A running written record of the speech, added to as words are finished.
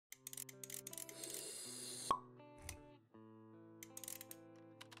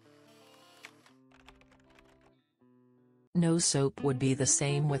no soap would be the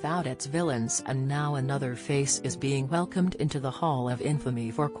same without its villains, and now another face is being welcomed into the Hall of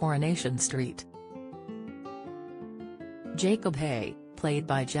Infamy for Coronation Street. Jacob Hay, played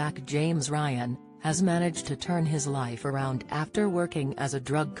by Jack James Ryan, has managed to turn his life around after working as a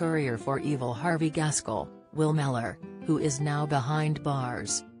drug courier for evil Harvey Gaskell, Will Mellor, who is now behind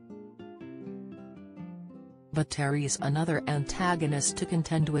bars. But Terry's another antagonist to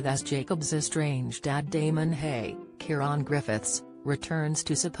contend with, as Jacob's estranged dad Damon Hay, Ciarán Griffiths, returns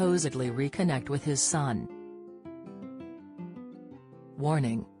to supposedly reconnect with his son.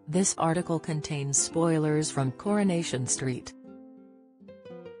 Warning: this article contains spoilers from Coronation Street.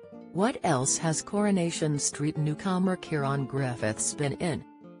 What else has Coronation Street newcomer Ciarán Griffiths been in?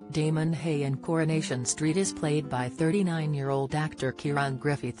 Damon Hay in Coronation Street is played by 39-year-old actor Ciarán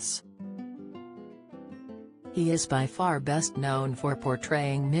Griffiths. He is by far best known for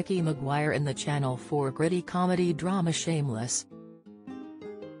portraying Mickey Maguire in the Channel 4 gritty comedy drama Shameless.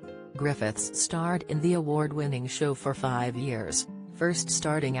 Griffiths starred in the award-winning show for 5 years, first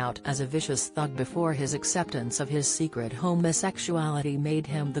starting out as a vicious thug before his acceptance of his secret homosexuality made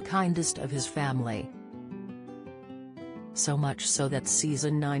him the kindest of his family. So much so that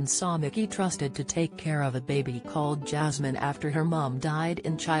season 9 saw Mickey trusted to take care of a baby called Jasmine after her mom died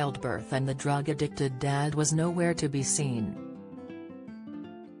in childbirth and the drug-addicted dad was nowhere to be seen.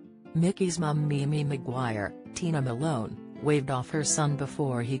 Mickey's mom Mimi Maguire, Tina Malone, waved off her son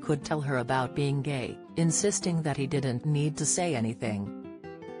before he could tell her about being gay, insisting that he didn't need to say anything.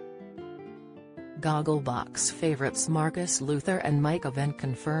 Gogglebox favorites Marcus Luther and Mike Event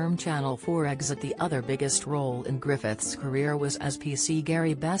confirm Channel 4 exit. The other biggest role in Griffiths' career was as PC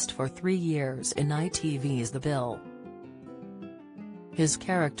Gary Best for 3 years in ITV's The Bill. His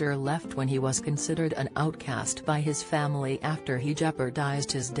character left when he was considered an outcast by his family after he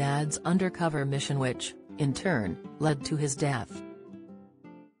jeopardized his dad's undercover mission, which, in turn, led to his death.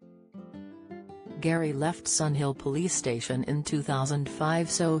 Gary left Sunhill Police Station in 2005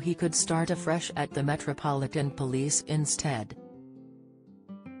 so he could start afresh at the Metropolitan Police instead.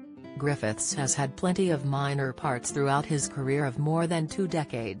 Griffiths has had plenty of minor parts throughout his career of more than 2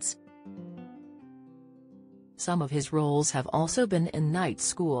 decades. Some of his roles have also been in Night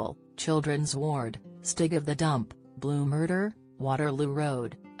School, Children's Ward, Stig of the Dump, Blue Murder, Waterloo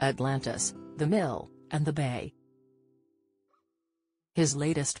Road, Atlantis, The Mill, and The Bay. His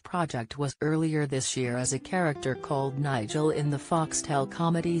latest project was earlier this year as a character called Nigel in the Foxtel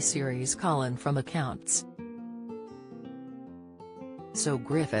comedy series Colin from Accounts. So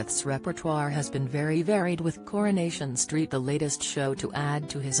Griffiths' repertoire has been very varied, with Coronation Street the latest show to add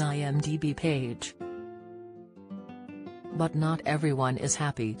to his IMDb page. But not everyone is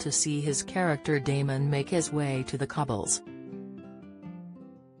happy to see his character Damon make his way to the cobbles.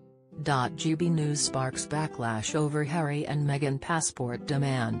 GB News sparks backlash over Harry and Meghan passport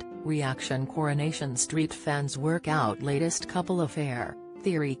demand, reaction Coronation Street fans work out latest couple affair,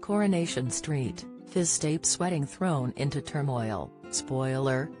 theory Coronation Street, fizz tapes wedding thrown into turmoil.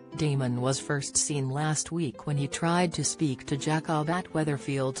 Spoiler: Damon was first seen last week when he tried to speak to Jacob at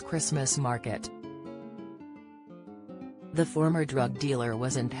Weatherfield's Christmas market. The former drug dealer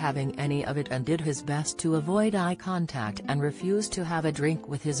wasn't having any of it and did his best to avoid eye contact and refused to have a drink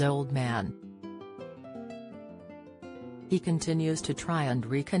with his old man. He continues to try and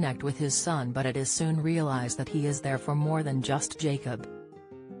reconnect with his son, but it is soon realized that he is there for more than just Jacob.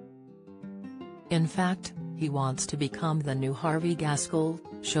 In fact, he wants to become the new Harvey Gaskell,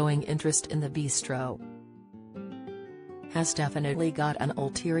 showing interest in the bistro. Has definitely got an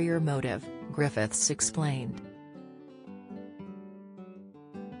ulterior motive, Griffiths explained.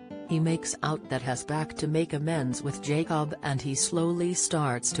 He makes out that he's back to make amends with Jacob and he slowly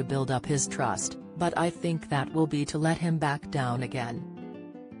starts to build up his trust, but I think that will be to let him back down again.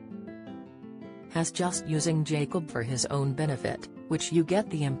 Has just using Jacob for his own benefit, which you get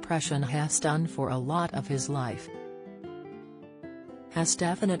the impression has done for a lot of his life. Has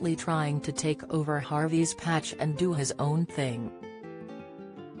definitely trying to take over Harvey's patch and do his own thing.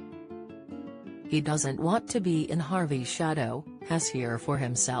 He doesn't want to be in Harvey's shadow, has here for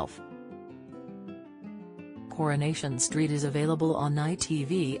himself. Coronation Street is available on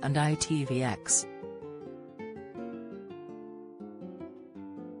ITV and ITVX.